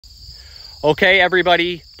Okay,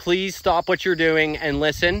 everybody, please stop what you're doing and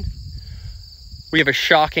listen. We have a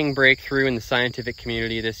shocking breakthrough in the scientific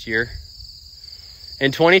community this year.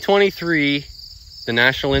 In 2023, the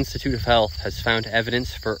National Institute of Health has found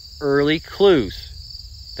evidence for early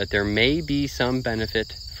clues that there may be some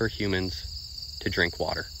benefit for humans to drink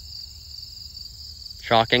water.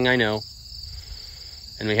 Shocking, I know.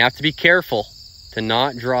 And we have to be careful to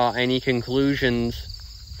not draw any conclusions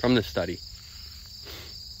from the study.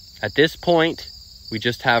 At this point, we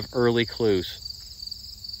just have early clues.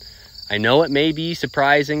 I know it may be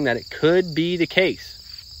surprising that it could be the case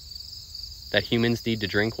that humans need to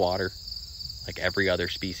drink water like every other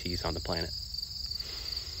species on the planet.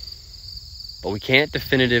 But we can't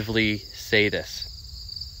definitively say this.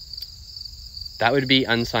 That would be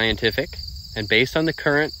unscientific, and based on the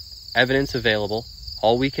current evidence available,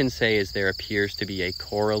 all we can say is there appears to be a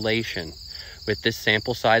correlation with this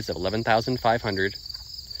sample size of 11,500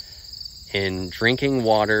 in drinking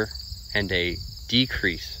water and a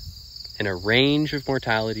decrease in a range of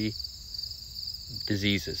mortality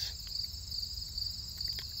diseases.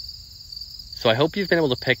 So I hope you've been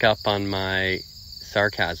able to pick up on my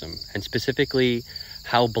sarcasm, and specifically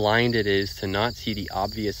how blind it is to not see the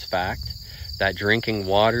obvious fact that drinking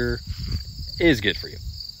water is good for you.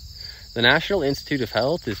 The National Institute of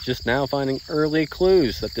Health is just now finding early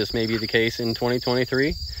clues that this may be the case in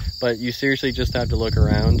 2023, but you seriously just have to look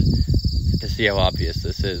around to see how obvious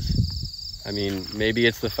this is. I mean, maybe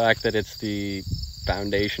it's the fact that it's the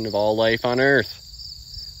foundation of all life on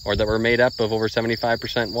Earth, or that we're made up of over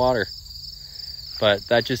 75% water. But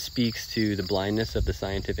that just speaks to the blindness of the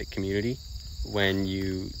scientific community when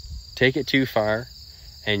you take it too far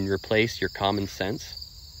and replace your common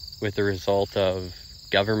sense with the result of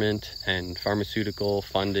government and pharmaceutical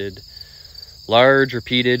funded, large,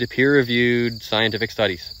 repeated, peer-reviewed scientific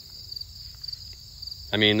studies.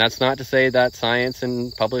 I mean, that's not to say that science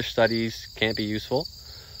and published studies can't be useful,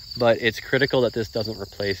 but it's critical that this doesn't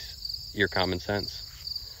replace your common sense.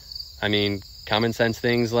 I mean, common sense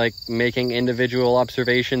things like making individual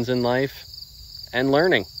observations in life and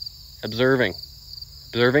learning, observing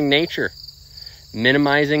nature,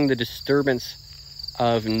 minimizing the disturbance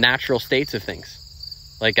of natural states of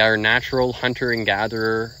things, like our natural hunter and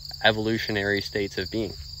gatherer evolutionary states of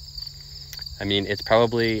being. I mean, it's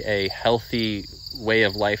probably a healthy way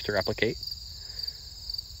of life to replicate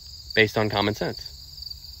based on common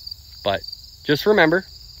sense. But just remember,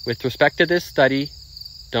 with respect to this study,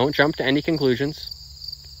 don't jump to any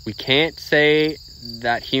conclusions. We can't say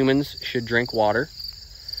that humans should drink water,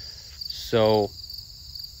 so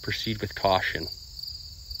proceed with caution.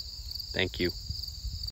 Thank you.